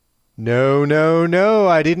No, no, no,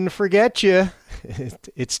 I didn't forget you.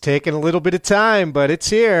 It's taken a little bit of time, but it's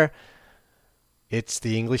here. It's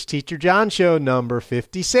the English Teacher John Show, number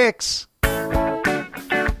 56.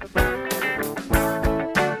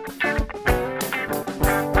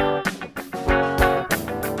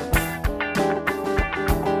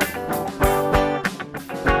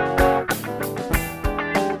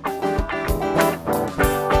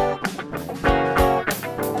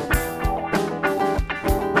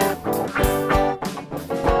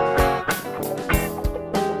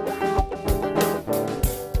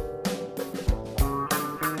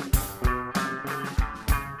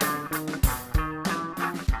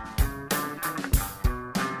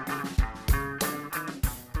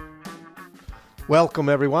 Welcome,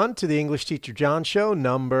 everyone, to the English Teacher John Show,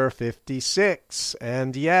 number 56.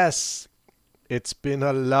 And yes, it's been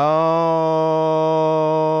a long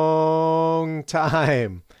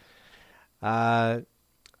time. I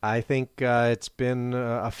think it's been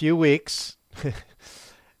a few weeks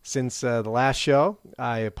since the last show.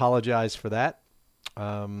 I apologize for that.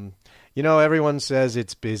 Everyone says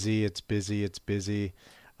it's busy, it's busy, it's busy.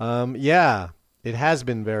 Yeah, it has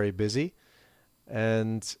been very busy.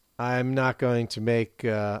 And I'm not going to make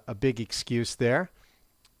a big excuse there,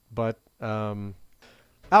 but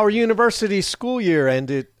our university school year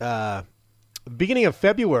ended beginning of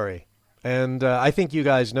February, and I think you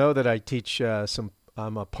guys know that I teach I'm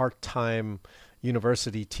a part-time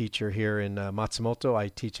university teacher here in Matsumoto. I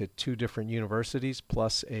teach at 2 different universities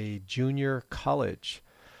plus a junior college.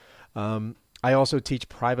 I also teach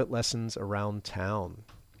private lessons around town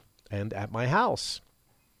and at my house.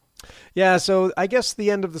 Yeah, so I guess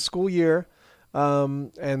the end of the school year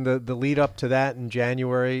and the lead up to that in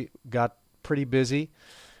January got pretty busy.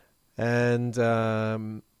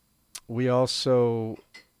 And we also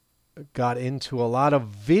got into a lot of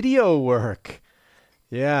video work.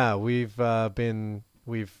 Yeah, we've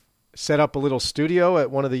set up a little studio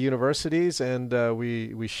at one of the universities, and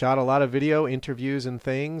we shot a lot of video interviews and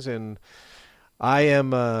things. And I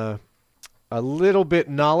am a little bit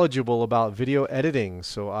knowledgeable about video editing,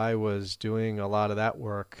 so I was doing a lot of that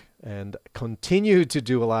work and continue to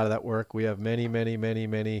do a lot of that work. We have many, many, many,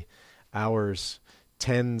 many hours,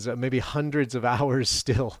 tens, maybe hundreds of hours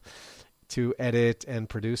still to edit and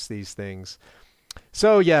produce these things.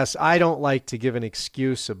 So yes, I don't like to give an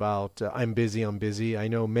excuse about I'm busy. I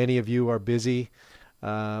know many of you are busy,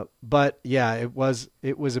 but yeah, it was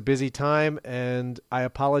a busy time, and I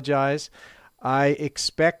apologize. I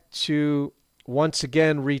expect to once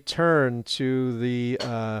again return to the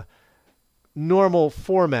normal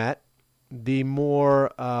format, the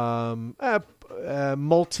more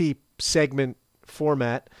multi-segment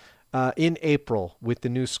format in April with the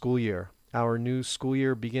new school year. Our new school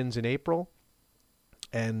year begins in April,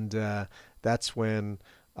 and that's when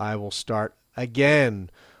I will start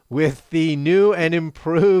again with the new and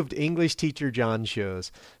improved English Teacher John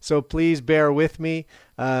shows. So please bear with me.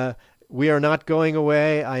 We are not going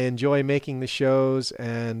away. I enjoy making the shows,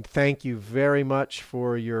 and thank you very much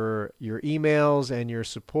for your emails and your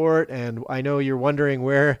support. And I know you're wondering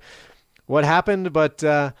what happened, but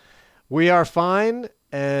we are fine,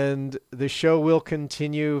 and the show will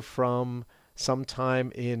continue from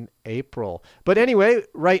sometime in April. But anyway,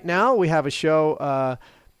 right now we have a show.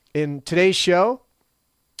 In today's show,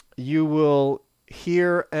 you will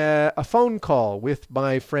hear a phone call with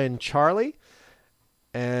my friend Charlie.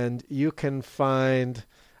 And you can find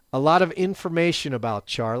a lot of information about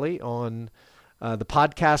Charlie on the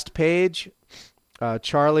podcast page.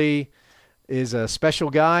 Charlie is a special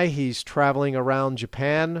guy. He's traveling around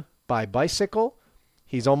Japan by bicycle.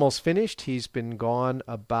 He's almost finished. He's been gone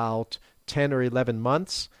about 10 or 11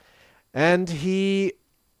 months. And he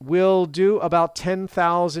will do about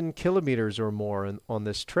 10,000 kilometers or more on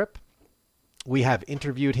this trip. We have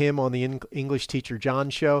interviewed him on the English Teacher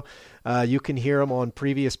John Show. You can hear him on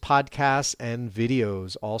previous podcasts and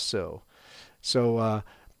videos also. So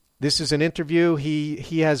this is an interview.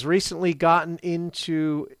 He has recently gotten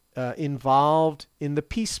involved in the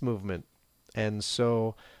peace movement. And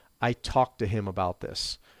so I talked to him about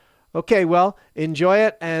this. Okay, well, enjoy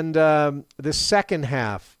it. And the second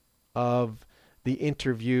half of the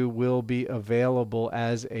interview will be available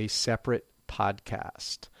as a separate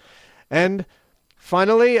podcast. And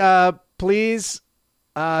finally, please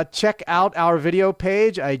check out our video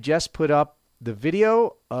page. I just put up the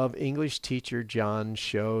video of English Teacher John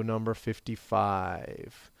show number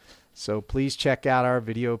 55. So please check out our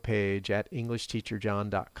video page at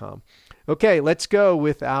EnglishTeacherJohn.com. Okay, let's go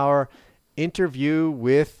with our interview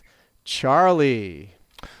with Charlie.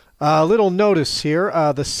 A little notice here.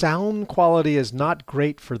 The sound quality is not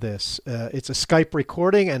great for this. It's a Skype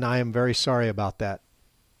recording, and I am very sorry about that.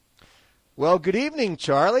 Well, good evening,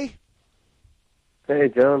 Charlie. Hey,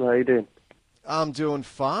 John. How you doing? I'm doing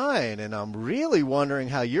fine, and I'm really wondering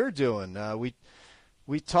how you're doing.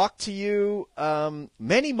 We talked to you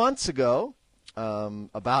many months ago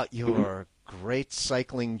about your great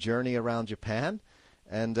cycling journey around Japan,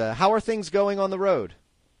 and how are things going on the road?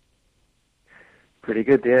 Pretty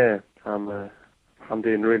good, yeah. I'm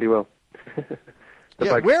doing really well.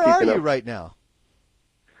 Yeah, where are you right now?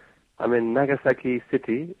 I'm in Nagasaki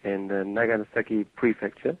City in the Nagasaki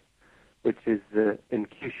Prefecture, which is in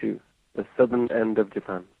Kyushu, the southern end of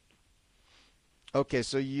Japan. Okay,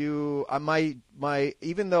 so you,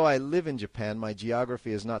 even though I live in Japan, my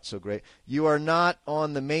geography is not so great. You are not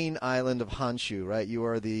on the main island of Honshu, right? You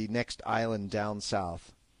are the next island down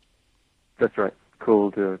south. That's right,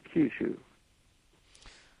 called Kyushu.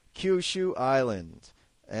 Kyushu Island.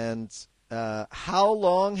 And how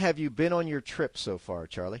long have you been on your trip so far,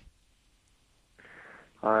 Charlie?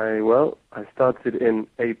 I started in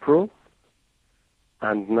April,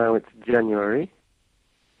 and now it's January,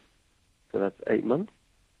 so that's 8 months.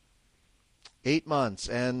 8 months.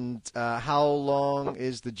 And how long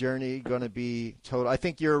is the journey going to be total? I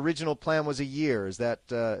think your original plan was a year. Is that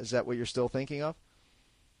what you're still thinking of?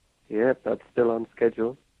 Yeah, that's still on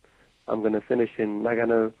schedule. I'm going to finish in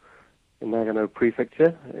Nagano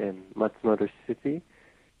Prefecture in Matsumoto City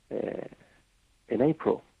in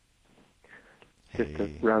April. Just to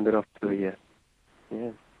round it off to a year.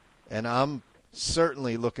 Yeah. And I'm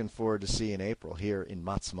certainly looking forward to seeing April here in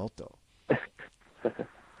Matsumoto.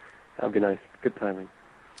 That'd be nice. Good timing.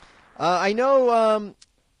 I know.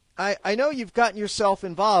 I know you've gotten yourself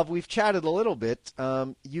involved. We've chatted a little bit.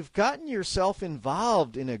 You've gotten yourself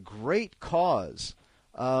involved in a great cause.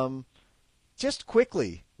 Just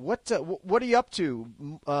quickly, what are you up to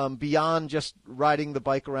beyond just riding the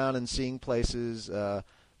bike around and seeing places?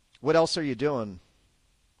 What else are you doing?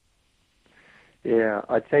 Yeah,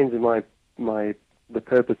 I changed the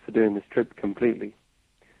purpose for doing this trip completely.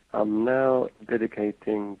 I'm now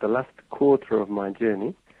dedicating the last quarter of my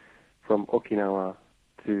journey from Okinawa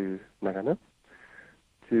to Nagano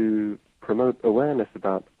to promote awareness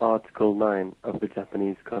about Article 9 of the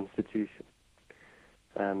Japanese Constitution.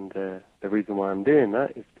 And the reason why I'm doing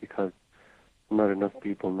that is because not enough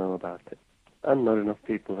people know about it. And not enough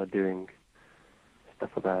people are doing stuff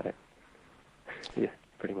about it. Yeah,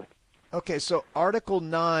 pretty much. Okay, so Article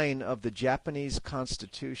 9 of the Japanese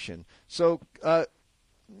Constitution. So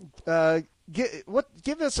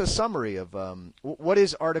give us a summary of what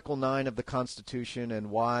is Article 9 of the Constitution,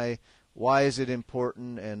 and why is it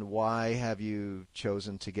important, and why have you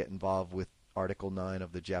chosen to get involved with Article 9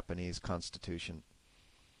 of the Japanese Constitution?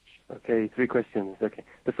 Okay, 3 questions. Okay,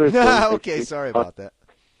 the first one. Okay, sorry about that.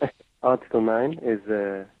 Article 9 is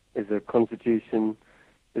a constitution.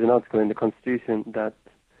 Is an article in the Constitution that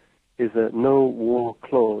is a no war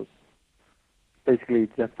clause. Basically,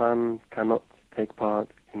 Japan cannot take part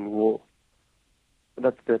in war.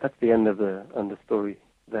 That's the end of the story.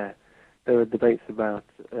 There are debates about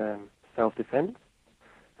self-defense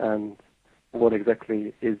and what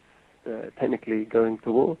exactly is technically going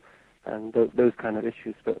to war, and those kind of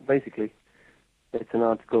issues. But basically, it's an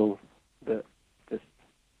article that just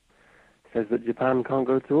says that Japan can't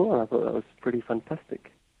go to war, and I thought that was pretty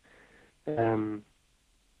fantastic.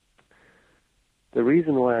 The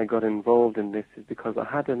reason why I got involved in this is because I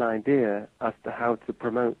had an idea as to how to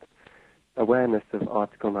promote awareness of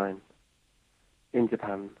Article 9 in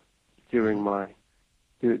Japan during my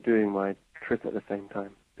trip at the same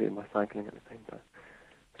time, doing my cycling at the same time.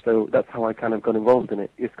 So that's how I kind of got involved in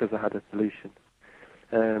it, is because I had a solution.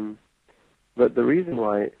 But the reason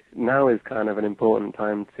why now is kind of an important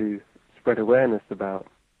time to spread awareness about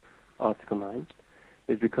Article 9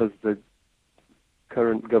 is because the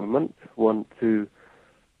current government want to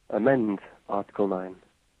amend Article 9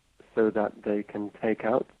 so that they can take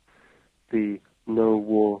out the no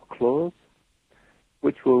war clause,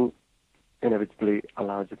 which will inevitably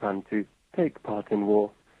allow Japan to take part in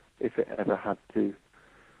war if it ever had to,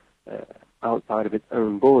 outside of its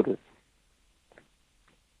own borders.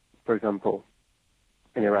 For example,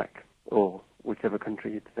 in Iraq, or whichever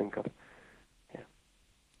country you'd think of.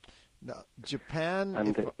 Now, Japan,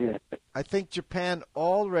 And, I think Japan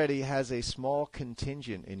already has a small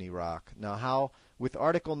contingent in Iraq. Now, how, with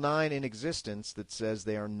Article 9 in existence that says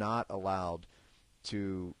they are not allowed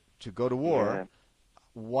to go to war,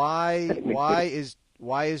 why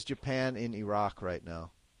is Japan in Iraq right now?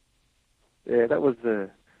 Yeah,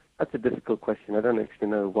 that's a difficult question. I don't actually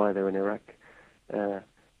know why they're in Iraq.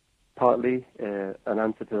 partly an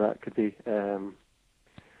answer to that could be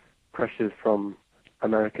pressures from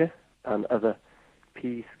America and other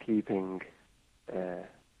peacekeeping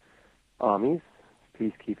armies,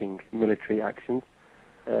 peacekeeping military actions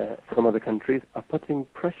from other countries are putting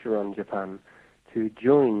pressure on Japan to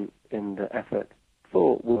join in the effort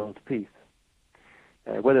for world peace.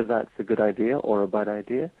 Whether that's a good idea or a bad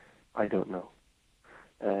idea, I don't know.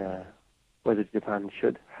 Whether Japan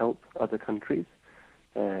should help other countries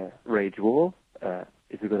wage war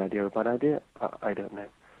is a good idea or a bad idea, I don't know.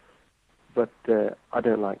 But I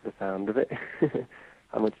don't like the sound of it.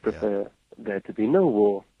 I much prefer there to be no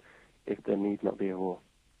war if there need not be a war.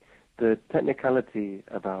 The technicality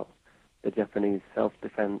about the Japanese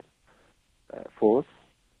self-defense force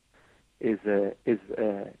is just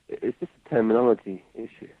a terminology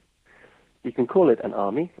issue. You can call it an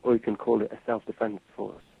army or you can call it a self-defense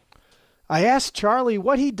force. I asked Charlie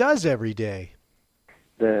what he does every day.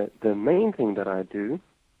 The main thing that I do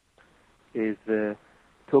is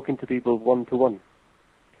talking to people one-to-one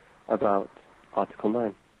about Article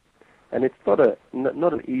 9. And it's not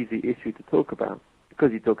an easy issue to talk about,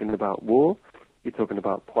 because you're talking about war, you're talking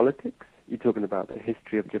about politics, you're talking about the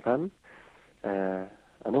history of Japan,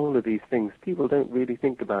 and all of these things people don't really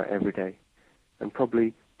think about every day, and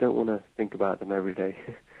probably don't want to think about them every day,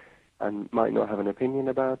 and might not have an opinion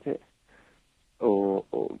about it, or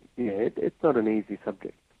it's not an easy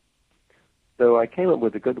subject. So I came up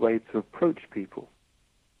with a good way to approach people,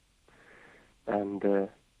 and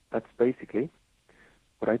that's basically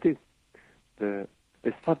what I do.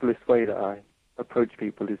 This fabulous way that I approach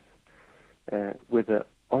people is with an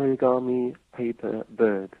origami paper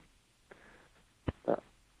bird.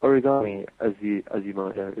 Origami, as you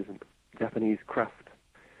might know, is a Japanese craft.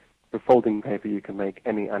 For folding paper, you can make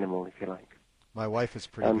any animal if you like. My wife is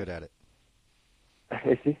pretty good at it.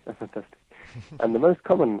 Is she? That's fantastic. And the most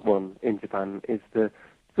common one in Japan is the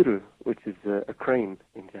tsuru, which is a crane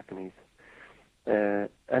in Japanese.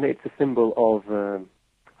 And it's a symbol of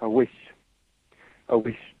a wish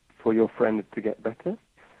for your friend to get better,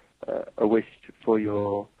 a wish for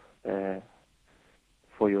your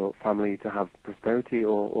family to have prosperity,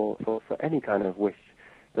 or for any kind of wish.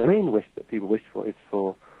 The main wish that people wish for is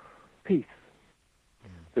for peace.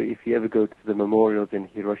 So if you ever go to the memorials in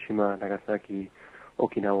Hiroshima, Nagasaki,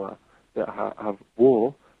 Okinawa that have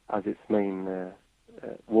war as its main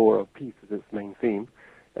war of peace as its main theme,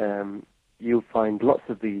 you'll find lots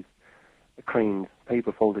of these cranes,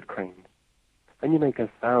 paper folded cranes. And you make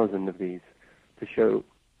 1,000 of these to show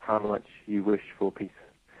how much you wish for peace.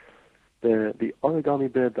 The origami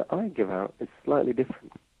bird that I give out is slightly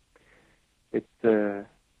different. It's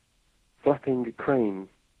Flapping Crane,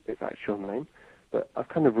 its actual name, but I've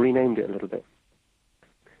kind of renamed it a little bit.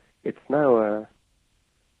 It's now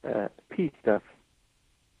Peace Stuff,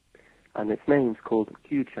 and its name's called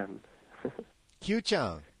Q-chan.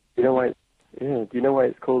 Q-chan. Do you know why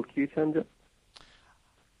it's called Q-chan, Jeff?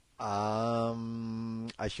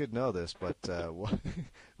 I should know this, but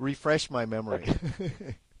refresh my memory.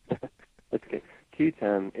 That's okay.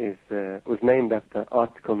 Q-chan was named after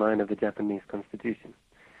Article 9 of the Japanese Constitution.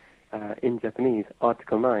 In Japanese,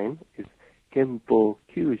 Article 9 is Kenpo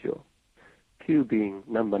Kyujo, Q being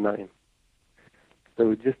number 9.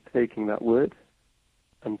 So just taking that word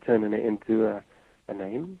and turning it into a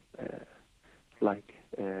name, like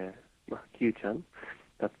Q-chan.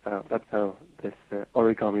 That's how this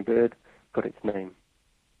origami bird got its name.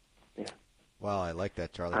 Yeah. Wow, I like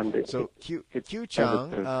that, Charlie. And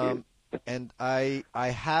Q-chan, and I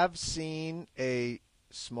have seen a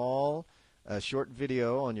small, short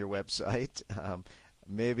video on your website.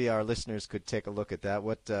 Maybe our listeners could take a look at that.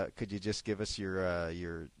 What could you just give us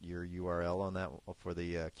your URL on that for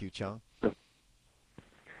the Q-chan?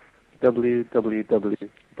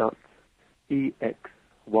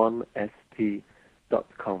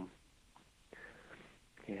 www.ex1st.com.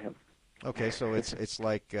 Yeah. Okay, so it's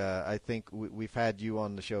like I think we've had you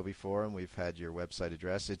on the show before, and we've had your website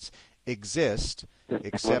address. It's exist,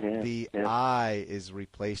 except the I is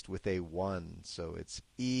replaced with a 1, so it's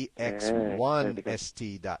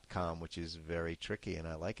ex1st.com, which is very tricky, and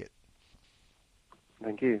I like it.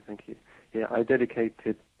 Thank you. Yeah, I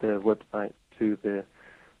dedicated the website to the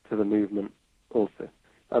movement also.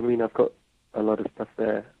 I mean, I've got a lot of stuff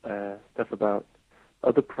there, stuff about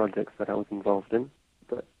other projects that I was involved in,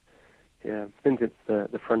 but yeah, since it's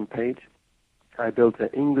the front page, I built an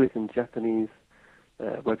English and Japanese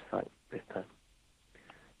website this time.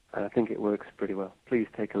 And I think it works pretty well. Please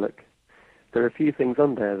take a look. There are a few things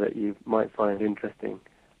on there that you might find interesting.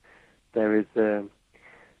 There is the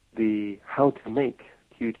how to make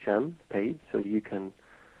Q-chan page, so you can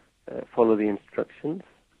follow the instructions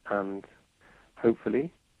and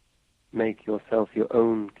hopefully make yourself your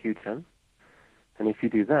own Q10. And if you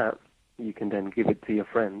do that, you can then give it to your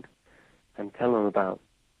friend and tell them about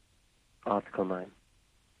Article 9.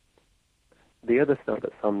 The other stuff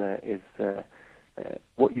that's on there is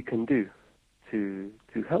what you can do to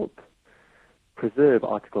help preserve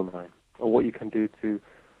Article 9, or what you can do to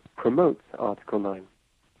promote Article 9.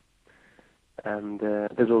 And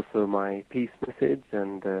there's also my peace message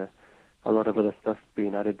and a lot of other stuff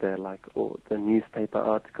being added there, like all the newspaper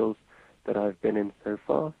articles that I've been in so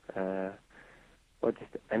far, or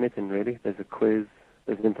just anything really. There's a quiz,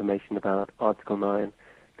 there's information about Article 9,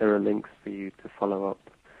 there are links for you to follow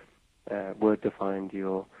up, where to find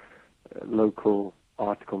your local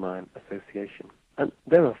Article 9 association. And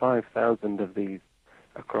there are 5,000 of these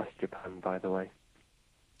across Japan, by the way.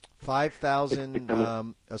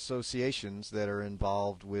 5,000 associations that are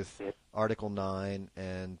involved with Article 9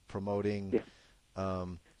 and promoting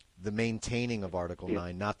the maintaining of Article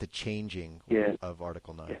 9, not the changing of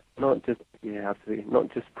Article 9. Yeah. Not just absolutely,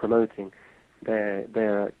 not just promoting.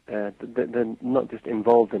 They're not just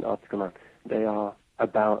involved in Article 9. They are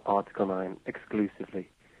about Article 9 exclusively.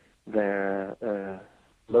 They're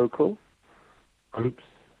local groups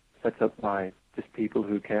set up by just people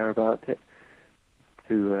who care about it,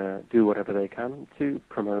 to do whatever they can to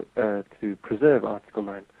promote, to preserve Article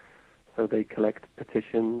 9. So they collect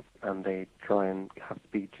petitions and they try and have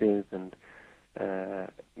speeches and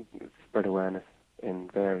spread awareness in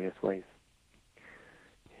various ways.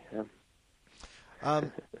 Yeah.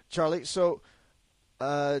 Charlie, so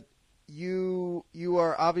you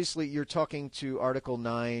are obviously, you're talking to Article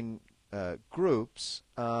 9 groups.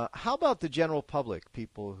 How about the general public,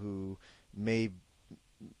 people who may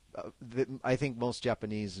I think most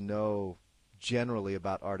Japanese know generally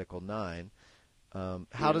about Article 9.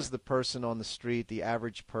 How does the person on the street, the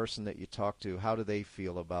average person that you talk to, how do they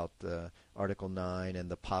feel about Article 9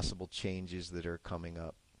 and the possible changes that are coming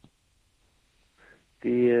up?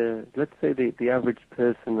 Let's say the average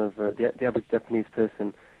person of the average Japanese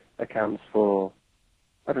person accounts for,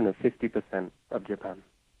 I don't know, 50% of Japan.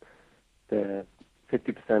 The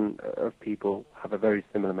 50% of people have a very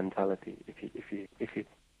similar mentality. If you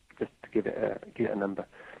just to give it a number.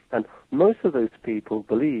 And most of those people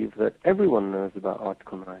believe that everyone knows about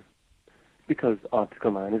Article 9, because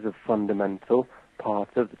Article 9 is a fundamental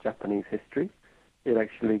part of the Japanese history. It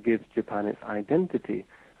actually gives Japan its identity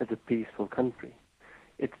as a peaceful country.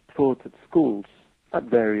 It's taught at schools at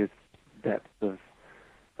various depths of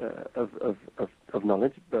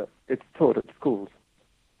knowledge, but it's taught at schools.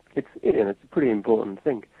 It's a pretty important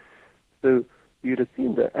thing. So you'd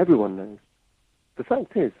assume that everyone knows. The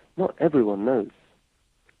fact is, not everyone knows.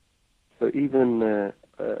 So even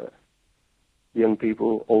young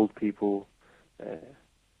people, old people,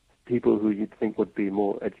 people who you'd think would be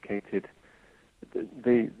more educated,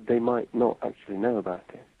 they might not actually know about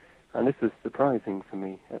it. And this was surprising for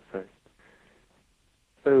me at first.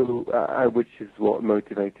 So, which is what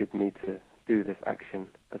motivated me to do this action,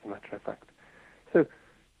 as a matter of fact. So,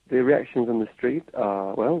 the reactions on the street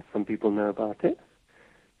are, well, some people know about it.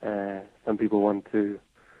 Some people want to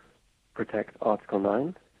protect Article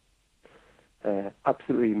 9.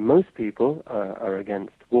 Absolutely most people are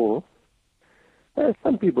against war.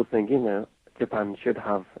 Some people think, Japan should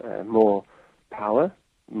have more power,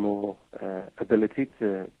 more ability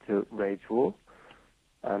to wage war,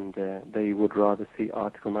 and they would rather see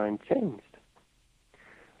Article 9 changed.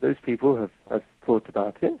 Those people have thought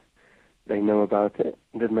about it, they know about it,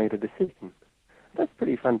 and they've made a decision. That's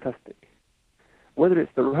pretty fantastic. Whether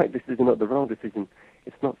it's the right decision or the wrong decision,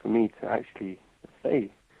 it's not for me to actually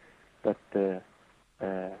say. But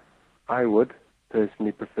I would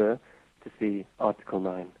personally prefer to see Article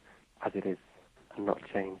 9 as it is and not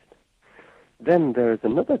changed. Then there is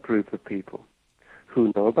another group of people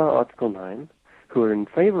who know about Article 9, who are in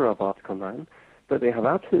favor of Article 9, but they have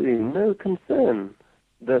absolutely no concern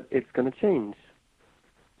that it's going to change.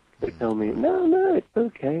 They tell me, no, it's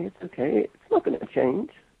okay, it's not going to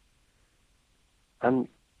change. And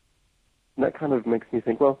that kind of makes me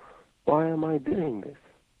think, well, why am I doing this?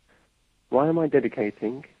 Why am I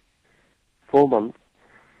dedicating 4 months,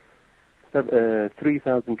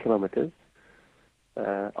 3,000 kilometers,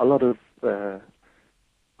 a lot of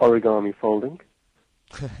origami folding,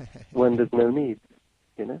 when there's no need,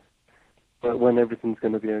 when everything's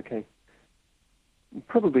going to be okay?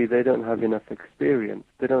 Probably they don't have enough experience.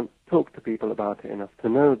 They don't talk to people about it enough to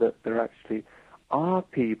know that there actually are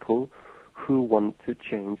people who want to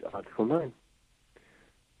change Article 9.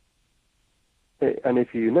 And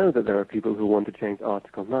if you know that there are people who want to change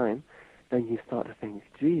Article 9, then you start to think,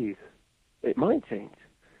 geez, it might change.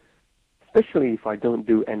 especially if I don't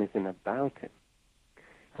do anything about it.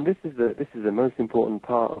 And this is the most important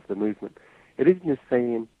part of the movement. It isn't just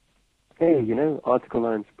saying, hey, Article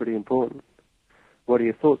 9 is pretty important. What are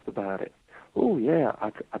your thoughts about it? Oh, yeah,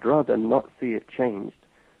 I'd rather not see it changed.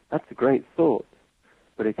 That's a great thought.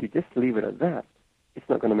 But if you just leave it at that, it's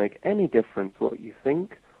not going to make any difference what you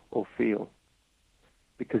think or feel.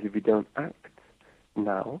 Because if you don't act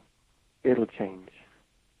now, it'll change.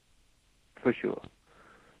 For sure.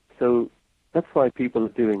 So that's why people are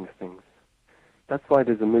doing things. That's why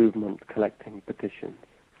there's a movement collecting petitions.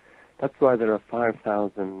 That's why there are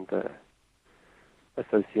 5,000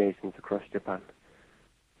 associations across Japan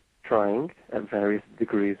trying, at various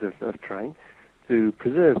degrees of trying, to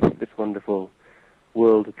preserve this wonderful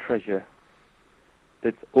world treasure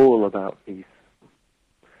that's all about peace.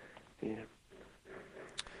 Yeah.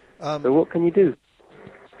 So what can you do?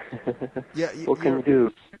 What can you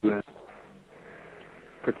do to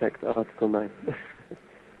protect Article 9?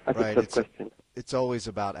 That's right. a tough question. It's always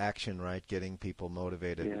about action, right? Getting people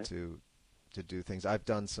motivated to do things. I've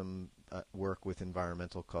done some work with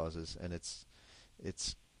environmental causes, and it's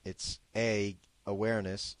A,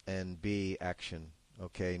 awareness, and B, action.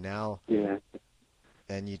 Okay, now. Yeah.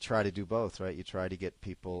 And you try to do both, right? You try to get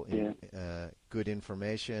people good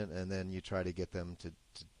information, and then you try to get them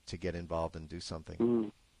to get involved and do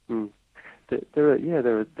something. There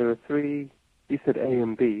are three. You said A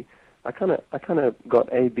and B. I kind of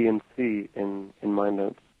got A, B, and C in my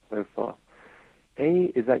notes so far.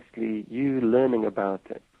 A is actually you learning about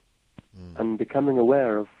it and becoming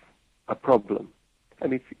aware of a problem. I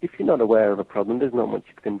mean, if you're not aware of a problem, there's not much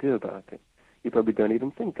you can do about it. You probably don't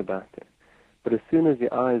even think about it. But as soon as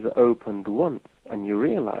your eyes are opened once and you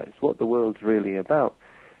realize what the world's really about,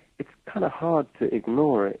 it's kind of hard to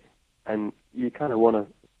ignore it, and you kind of want to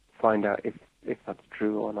find out if that's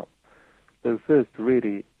true or not. So first,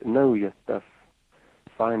 really know your stuff,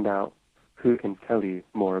 find out who can tell you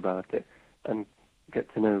more about it, and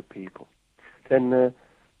get to know people. Then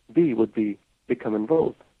B would be become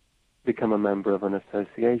involved, become a member of an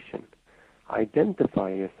association. Identify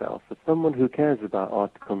yourself as someone who cares about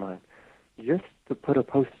Article 9. Just to put a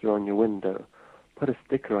poster on your window, put a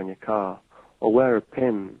sticker on your car, or wear a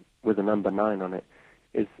pin with a number 9 on it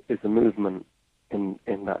is a movement in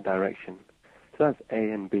that direction. So that's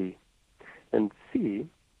A and B. And C,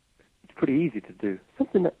 it's pretty easy to do,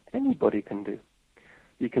 something that anybody can do.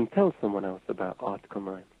 You can tell someone else about Article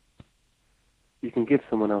 9. You can give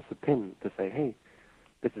someone else a pin to say, hey,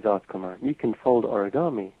 this is Article 9. You can fold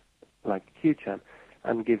origami like Q-Chan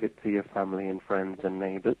and give it to your family and friends and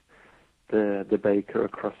neighbors, the baker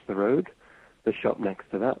across the road, the shop next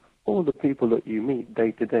to that. All the people that you meet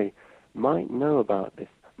day to day might know about this,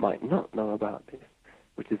 might not know about this,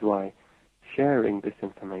 which is why sharing this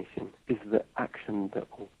information is the action that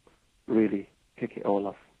will really kick it all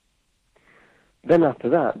off. Then after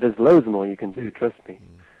that, there's loads more you can do, trust me.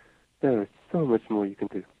 There is so much more you can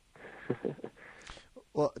do.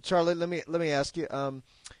 Well, Charlie, let me ask you.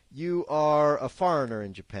 You are a foreigner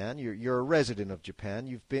in Japan. You're a resident of Japan.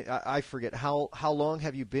 You've been. I forget how long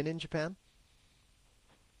have you been in Japan?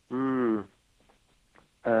 2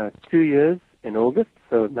 years in August.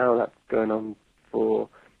 So now that's going on for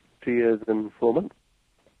 2 years and 4 months.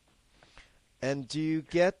 And do you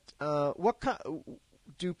get what kind?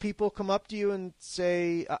 Do people come up to you and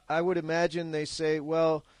say? I would imagine they say,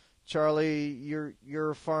 "Well, Charlie,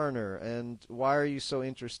 you're a foreigner, and why are you so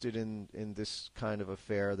interested in this kind of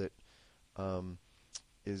affair that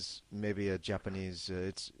is maybe a Japanese?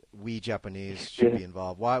 We Japanese should be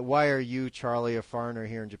involved. Why are you, Charlie, a foreigner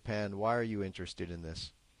here in Japan? Why are you interested in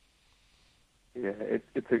this?" Yeah,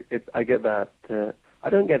 I get that. I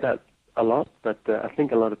don't get that a lot, but I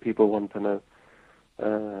think a lot of people want to know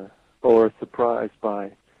or are surprised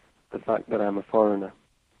by the fact that I'm a foreigner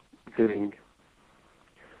doing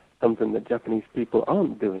something that Japanese people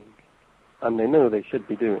aren't doing, and they know they should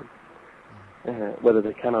be doing. Whether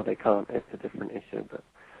they can or they can't, it's a different issue. But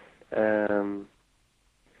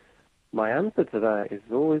my answer to that is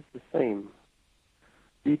always the same.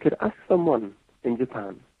 You could ask someone in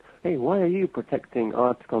Japan, hey, why are you protecting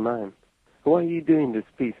Article 9? Why are you doing this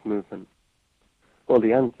peace movement? Well,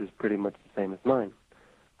 the answer is pretty much the same as mine.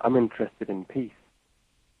 I'm interested in peace.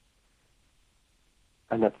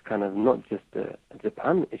 And that's kind of not just a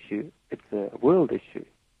Japan issue, it's a world issue.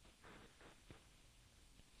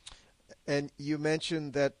 And you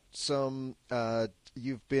mentioned that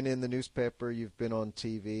you've been in the newspaper, you've been on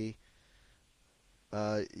TV,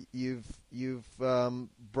 you've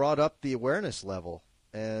brought up the awareness level,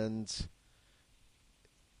 and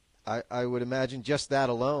I would imagine just that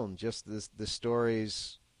alone, just the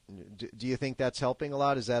stories Do you think that's helping a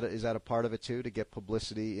lot? Is that a part of it too, to get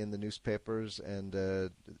publicity in the newspapers and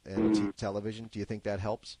television? Do you think that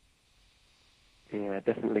helps? Yeah,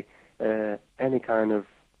 definitely. Any kind of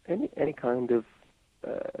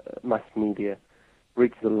mass media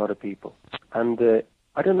reaches a lot of people, and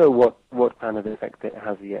I don't know what kind of effect it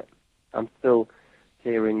has yet. I'm still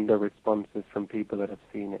hearing the responses from people that have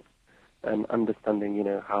seen it and understanding,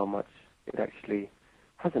 how much it actually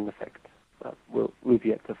has an effect. We've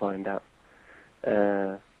yet to find out.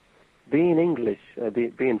 Being English,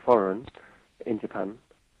 being foreign in Japan,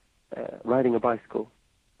 riding a bicycle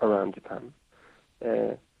around Japan,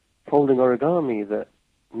 folding origami that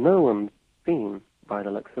no one's seen by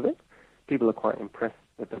the looks of it. People are quite impressed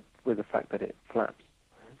with the fact that it flaps.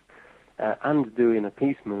 And doing a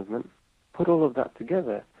peace movement, put all of that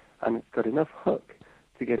together, and it's got enough hook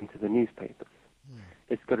to get into the newspapers.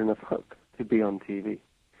 It's got enough hook to be on TV.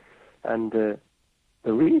 And the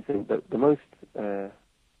reason, the most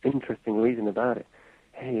interesting reason about it,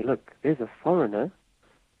 hey, look, there's a foreigner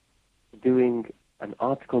doing an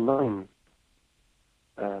Article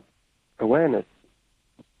 9 awareness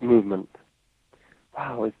movement.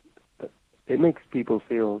 Wow, it makes people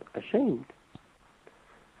feel ashamed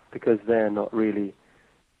because they're not really,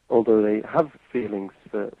 although they have feelings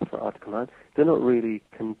for Article 9, they're not really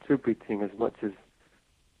contributing as much as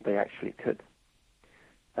they actually could.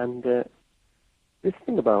 And this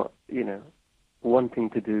thing about, wanting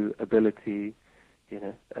to do ability,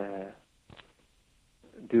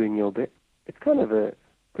 doing your bit, it's kind of a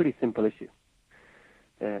pretty simple issue.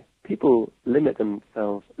 People limit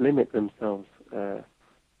themselves a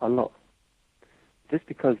lot just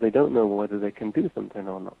because they don't know whether they can do something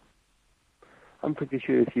or not. I'm pretty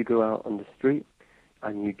sure if you go out on the street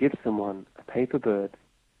and you give someone a paper bird,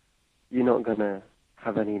 you're not going to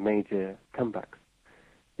have any major comebacks.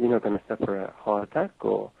 You're not going to suffer a heart attack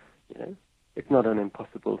or, it's not an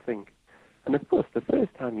impossible thing. And of course, the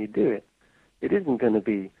first time you do it, it isn't going to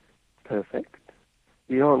be perfect.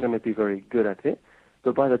 You aren't going to be very good at it.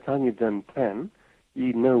 But by the time you've done 10,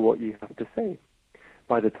 you know what you have to say.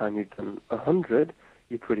 By the time you've done 100,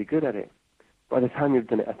 you're pretty good at it. By the time you've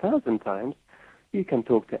done it 1,000 times, you can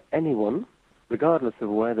talk to anyone, regardless of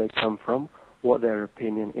where they come from, what their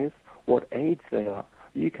opinion is, what age they are.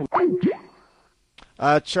 You can...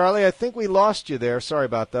 Charlie, I think we lost you there. Sorry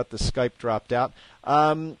about that. The Skype dropped out.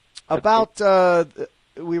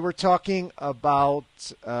 We were talking about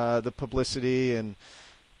the publicity, and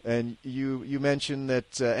you mentioned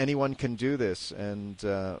that anyone can do this. And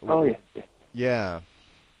yeah.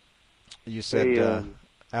 You said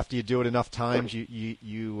after you do it enough times,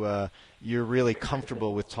 you're really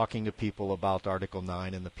comfortable with talking to people about Article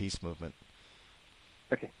 9 and the peace movement.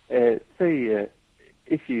 Okay. Say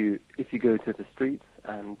if you go to the streets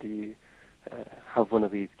and you have one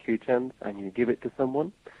of these Q-chans and you give it to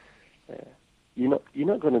someone, you're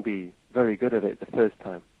not going to be very good at it the first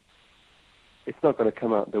time. It's not going to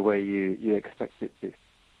come out the way you expect it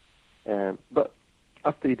to. But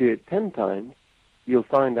after you do it 10 times, you'll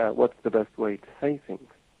find out what's the best way to say things.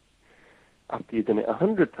 After you've done it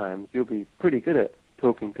 100 times, you'll be pretty good at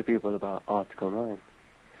talking to people about Article 9.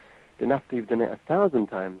 Then after you've done it 1,000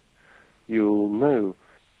 times, you'll know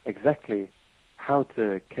exactly how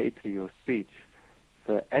to cater your speech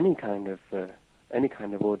for any kind of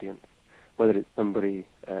audience, whether it's somebody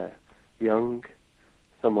young,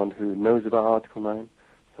 someone who knows about Article 9,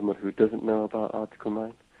 someone who doesn't know about Article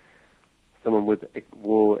 9, someone with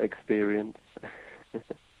war experience.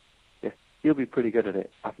 Yes, you'll be pretty good at it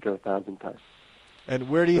after 1,000 times. And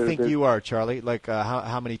where do you think you are, Charlie? Like,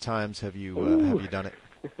 how many times have you done it?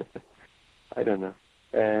 I don't know.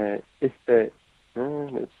 It's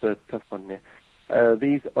a tough one here.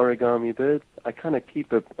 These origami birds, I kind of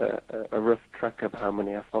keep a rough track of how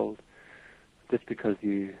many I fold, just because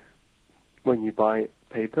when you buy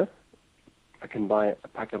paper, I can buy a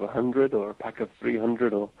pack of 100 or a pack of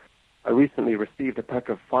 300, or I recently received a pack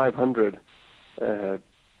of 500,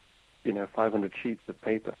 500 sheets of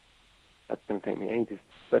paper. That's going to take me ages.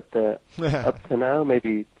 But up to now,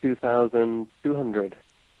 maybe 2,200,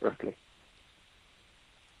 roughly.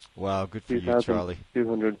 Wow, good for you, Charlie.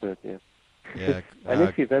 200 birds, yeah. Yeah. And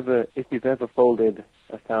if you've ever folded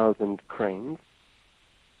 1,000 cranes,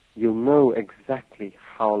 you'll know exactly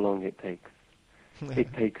how long it takes.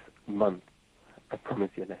 It takes months. I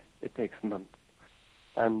promise you that. It takes months.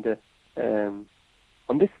 And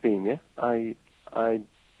on this theme, yeah, I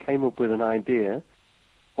came up with an idea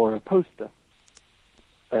for a poster.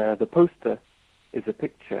 The poster is a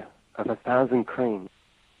picture of 1,000 cranes,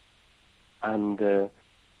 and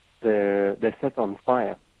they're set on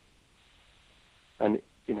fire. And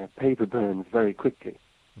paper burns very quickly.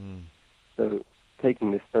 Mm. So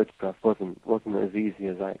taking this photograph wasn't as easy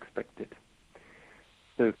as I expected.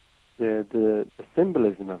 So the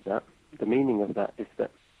symbolism of that, the meaning of that, is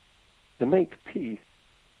that to make peace,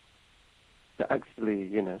 to actually,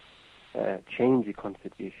 change the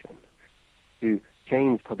constitution, to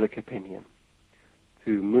change public opinion,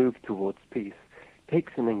 to move towards peace,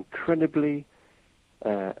 takes an incredibly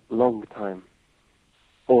long time,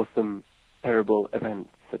 or some terrible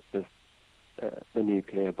events such as the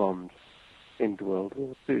nuclear bombs in World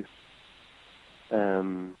War II.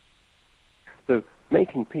 So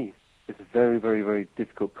making peace is a very, very, very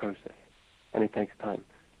difficult process, and it takes time,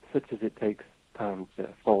 such as it takes time to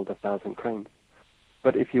fold 1,000 cranes.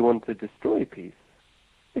 But if you want to destroy peace,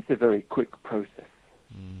 it's a very quick process.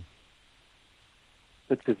 Mm.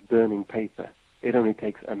 Such as burning paper. It only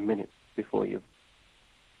takes a minute before you've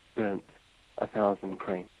burnt 1,000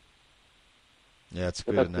 cranes. Yeah, it's a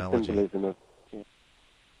So good that's analogy. the symbolism of.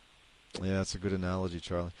 Yeah, that's a good analogy,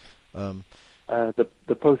 Charlie.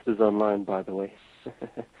 The poster's online, by the way.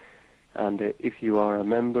 And if you are a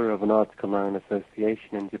member of an Article 9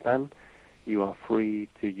 association in Japan, you are free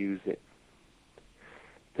to use it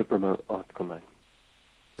to promote Article 9.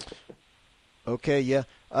 Okay, yeah.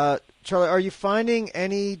 Charlie, are you finding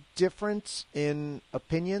any difference in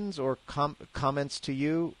opinions or comments to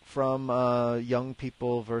you from young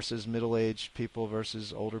people versus middle-aged people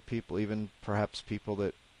versus older people, even perhaps people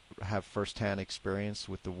that have first-hand experience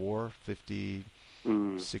with the war 50,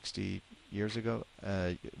 60 years ago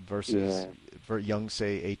versus young,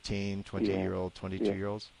 say, 18, 20-year-old,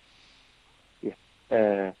 22-year-olds? Yeah.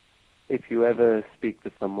 If you ever speak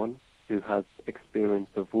to someone who has experience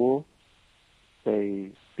of war,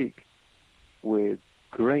 they speak with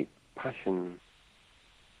great passion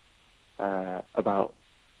about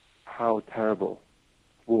how terrible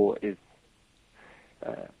war is.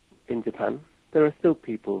 In Japan, there are still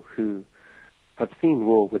people who have seen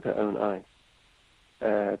war with their own eyes.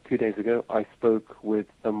 2 days ago, I spoke with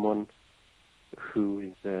someone who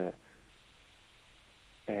is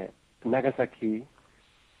a Nagasaki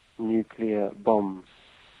nuclear bomb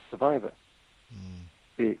survivor.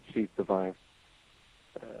 She survived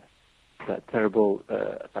that terrible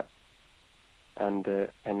attack. And her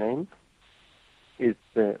name is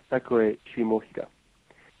Sakure Shimohira.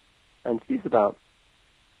 And she's about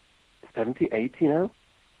 70, 80 now.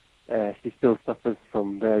 She still suffers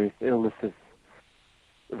from various illnesses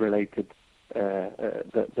related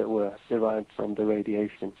that were derived from the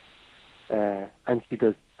radiation. And she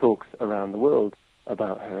does talks around the world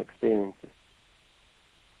about her experiences.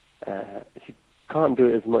 She can't do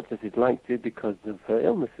it as much as she'd like to because of her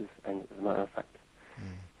illnesses, and as a matter of fact.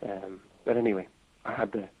 But anyway, I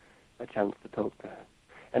had a chance to talk to her.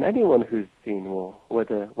 And anyone who's seen war,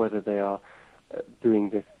 whether they are doing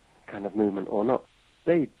this kind of movement or not,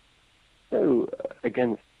 they go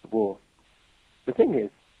against war. The thing is,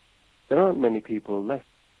 there aren't many people left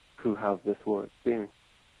who have this war experience.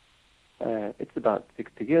 It's about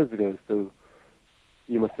 60 years ago, so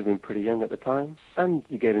you must have been pretty young at the time, and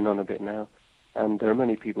you're getting on a bit now. And there are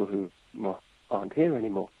many people who aren't here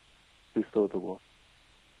anymore who saw the war.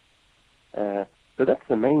 So that's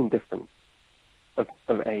the main difference of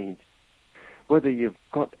age. Whether you've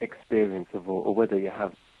got experience of war or whether you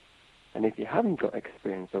haven't. And if you haven't got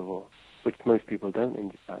experience of war, which most people don't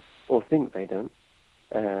in Japan, or think they don't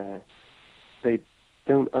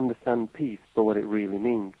understand peace for what it really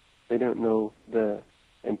means. They don't know the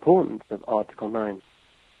importance of Article 9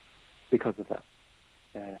 because of that.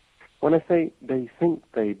 When I say they think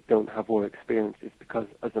they don't have war experience, it's because,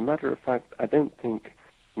 as a matter of fact, I don't think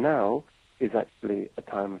now is actually a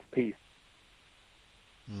time of peace,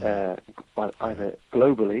 but either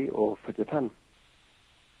globally or for Japan.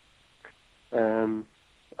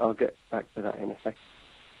 I'll get back to that in a second.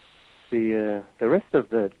 The rest of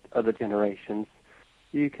the other generations,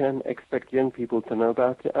 you can expect young people to know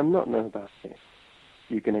about it and not know about it.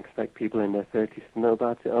 You can expect people in their 30s to know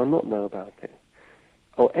about it or not know about it.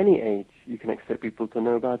 Or any age, you can expect people to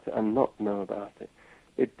know about it and not know about it.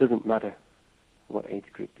 It doesn't matter what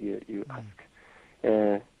age group you ask.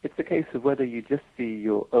 It's a case of whether you just see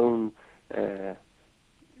your own,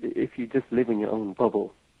 if you just live in your own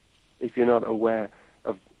bubble, if you're not aware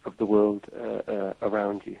of the world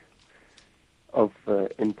around you, of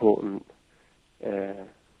important,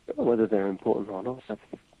 whether they're important or not,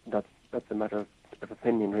 that's a matter of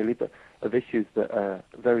opinion really, but of issues that are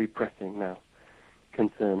very pressing now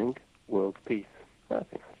concerning world peace. I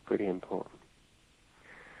think that's pretty important.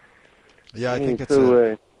 Yeah, I think it's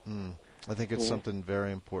I think it's something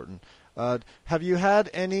very important. Have you had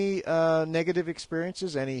any negative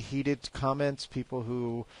experiences, any heated comments, people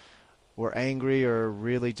who were angry or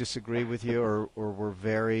really disagree with you, or were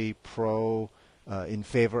very in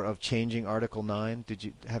favor of changing Article 9?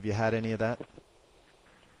 Have you had any of that?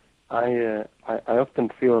 I often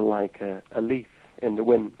feel like a leaf in the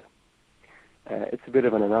wind. It's a bit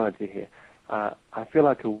of an analogy here. I feel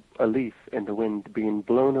like a leaf in the wind being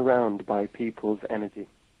blown around by people's energy.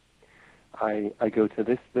 I go to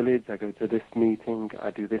this village, I go to this meeting,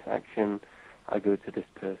 I do this action, I go to this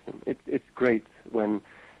person. It's great when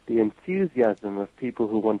the enthusiasm of people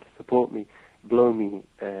who want to support me blow me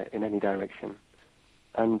in any direction.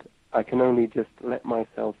 And I can only just let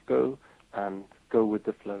myself go and go with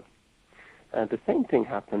the flow. The same thing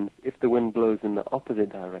happens if the wind blows in the opposite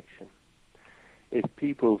direction. If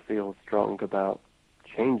people feel strong about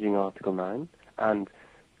changing Article 9 and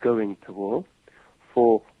going to war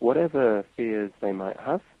for whatever fears they might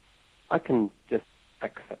have, I can just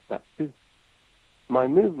accept that too. My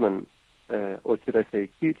movement, or should I say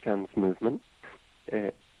Q-Chan's movement,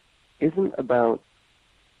 isn't about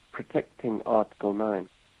protecting Article 9.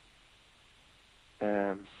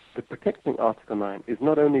 The protecting Article 9 is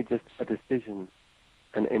not only just a decision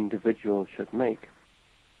an individual should make,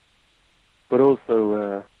 but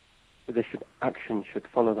also action should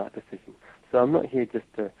follow that decision. So I'm not here just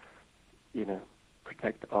to,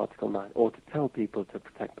 protect Article 9 or to tell people to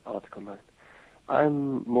protect Article 9.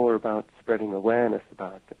 I'm more about spreading awareness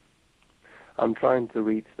about it. I'm trying to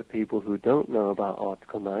reach the people who don't know about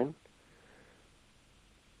Article 9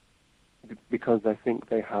 because I think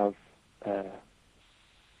they have,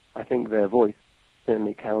 I think their voice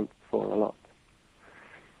certainly counts for a lot.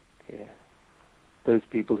 Yeah. Those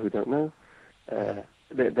people who don't know,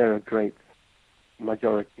 there are a great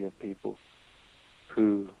majority of people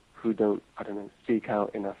who don't, speak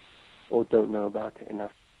out enough or don't know about it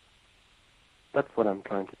enough. That's what I'm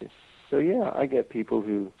trying to do. So yeah, I get people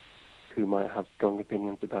who might have strong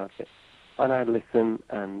opinions about it, and I listen,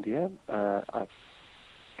 and I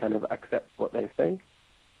kind of accept what they say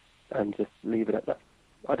and just leave it at that.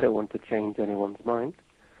 I don't want to change anyone's mind.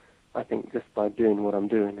 I think just by doing what I'm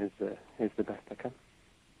doing is the best I can.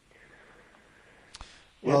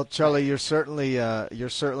 Well, Charlie, you're certainly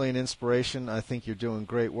an inspiration. I think you're doing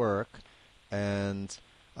great work, and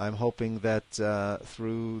I'm hoping that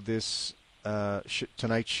through this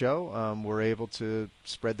tonight's show, we're able to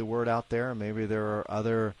spread the word out there. Maybe there are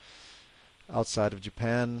other outside of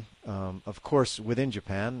Japan, of course, within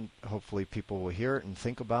Japan. Hopefully, people will hear it and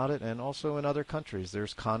think about it, and also in other countries.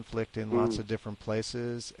 There's conflict in lots of different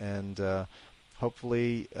places, and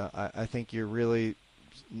hopefully, I think you're really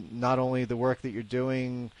not only the work that you're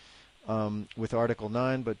doing with Article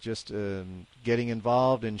 9, but just getting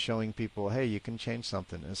involved and showing people, hey, you can change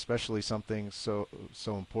something, especially something so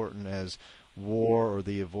important as war or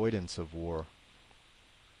the avoidance of war.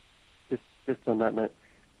 Just on that note,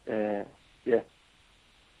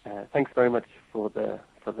 thanks very much for the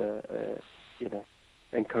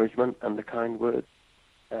encouragement and the kind words,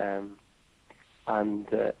 I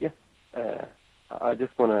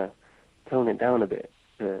just want to tone it down a bit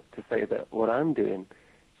to say that what I'm doing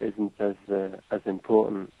isn't as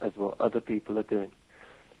important as what other people are doing.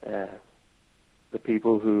 The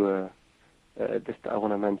people who I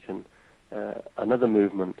want to mention another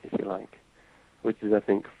movement, if you like, which is, I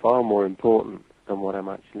think, far more important than what I'm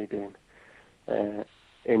actually doing.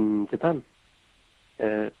 In Japan,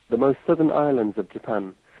 the most southern islands of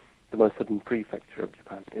Japan, the most southern prefecture of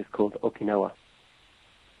Japan, is called Okinawa.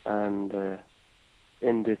 And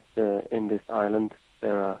in this island,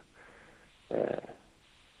 there are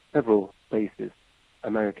several bases,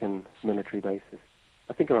 American military bases.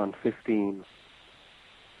 I think around 15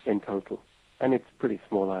 in total, and it's a pretty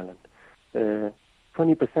small island.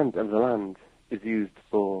 20% of the land is used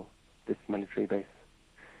for this military base,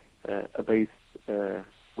 a base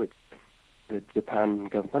which the Japan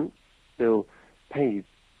government still pays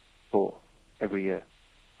for every year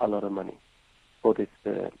a lot of money for this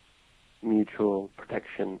mutual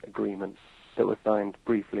protection agreement that was signed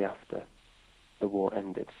briefly after the war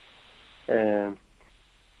ended.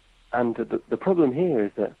 And the problem here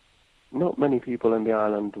is that not many people on the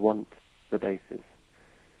island want the bases,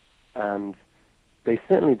 and they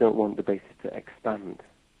certainly don't want the bases to expand.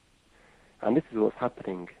 And this is what's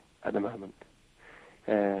happening at the moment.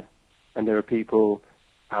 And there are people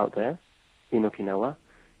out there in Okinawa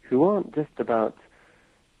who aren't just about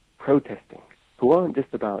protesting, who aren't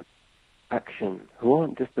just about action, who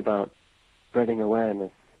aren't just about spreading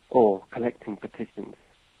awareness or collecting petitions.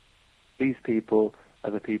 These people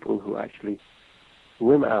are the people who actually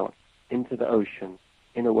swim out into the ocean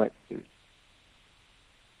in a wetsuit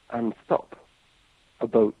and stop a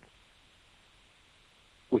boat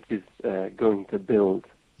which is going to build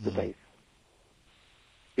the base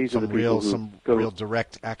These are the people who go, real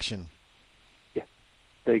direct action. Yeah,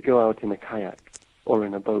 they go out in a kayak or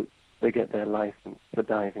in a boat. They get their license for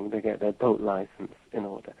diving. They get their boat license in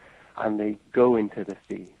order, and they go into the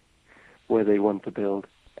sea where they want to build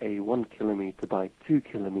a 1 kilometer by 2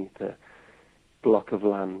 kilometer block of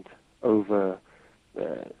land over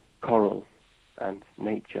coral and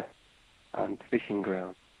nature and fishing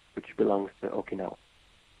ground, which belongs to Okinawa.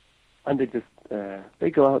 And they just they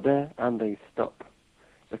go out there and they stop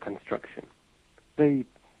the construction. They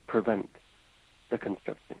prevent the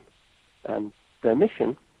construction, and their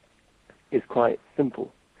mission is quite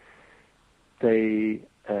simple. The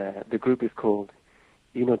group is called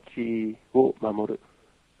Inochi wo Mamoru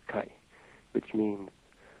Kai, which means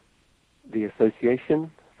the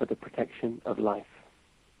Association for the Protection of Life.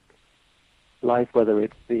 Life, whether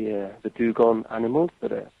it's the dugong animals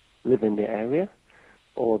that live in the area,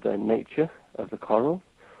 or the nature of the coral,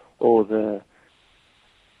 or the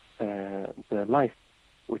life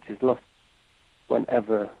which is lost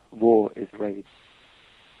whenever war is raged.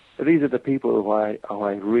 So these are the people who I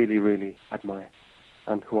really, really admire,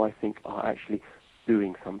 and who I think are actually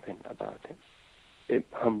doing something about it. It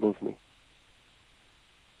humbles me.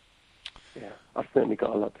 Yeah, I've certainly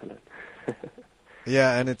got a lot to learn.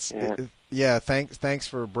 Yeah, and thanks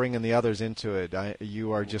for bringing the others into it.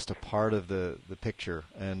 You are just a part of the picture,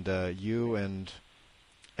 and you and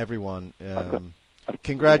everyone.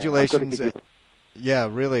 Congratulations! Yeah,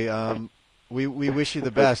 really. We wish you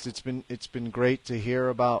the best. It's been great to hear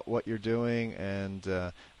about what you're doing,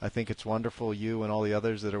 and I think it's wonderful. You and all the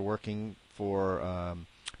others that are working for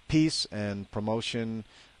peace and promotion,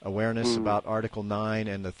 awareness about Article 9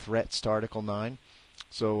 and the threats to Article 9.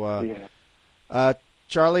 So.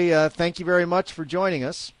 Charlie, thank you very much for joining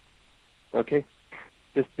us. Okay.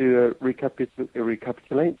 Just to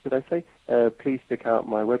recapitulate, should I say, please check out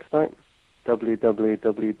my website,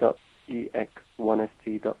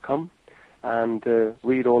 www.ex1st.com, and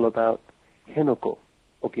read all about Henoko,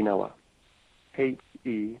 Okinawa.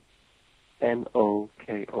 Henoko,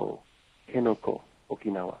 Henoko,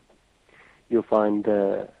 Okinawa. You'll find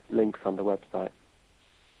links on the website.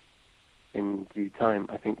 In due time,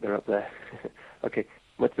 I think they're up there. Okay,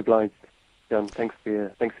 much obliged, John. Thanks for your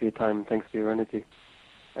time. Thanks for your energy.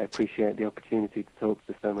 I appreciate the opportunity to talk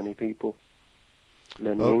to so many people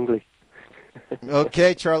learning English.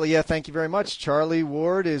 Okay, Charlie. Yeah, thank you very much. Charlie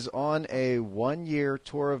Ward is on a 1-year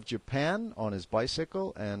tour of Japan on his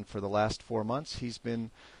bicycle, and for the last 4 months, he's been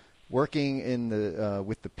working in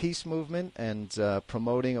with the peace movement and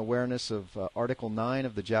promoting awareness of Article 9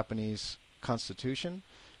 of the Japanese Constitution.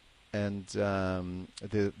 And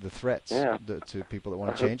the threats to people that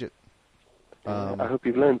want to change it. I hope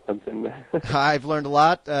you've learned something. I've learned a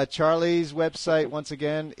lot. Charlie's website, once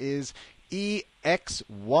again, is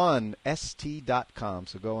ex1st.com.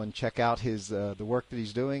 So go and check out his the work that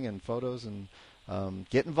he's doing and photos, and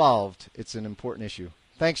get involved. It's an important issue.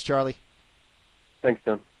 Thanks, Charlie. Thanks,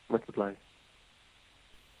 John. Much obliged.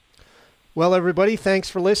 Well, everybody, thanks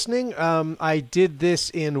for listening. I did this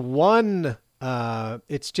in one...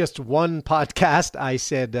 it's just one podcast. I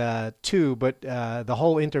said 2, but the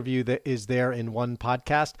whole interview that is there in one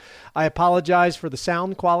podcast. I apologize for the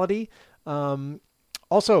sound quality.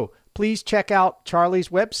 Also, please check out Charlie's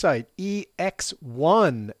website,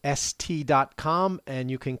 ex1st.com,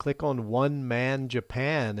 and you can click on One Man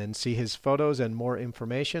Japan and see his photos and more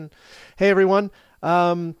information. Hey, everyone.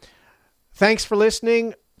 Thanks for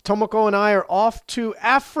listening. Tomoko and I are off to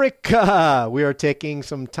Africa. We are taking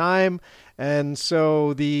some time. And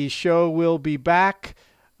so the show will be back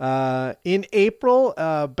in April,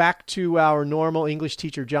 back to our normal English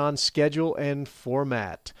Teacher John schedule and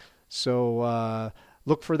format. So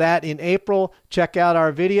look for that in April. Check out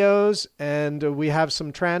our videos, and we have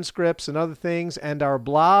some transcripts and other things, and our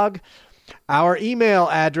blog. Our email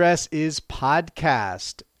address is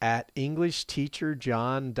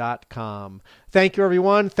podcast@EnglishTeacherJohn.com. Thank you,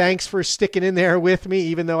 everyone. Thanks for sticking in there with me,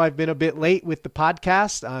 even though I've been a bit late with the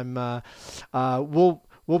podcast.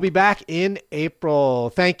 We'll be back in April.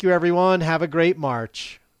 Thank you, everyone. Have a great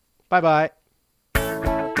March. Bye-bye.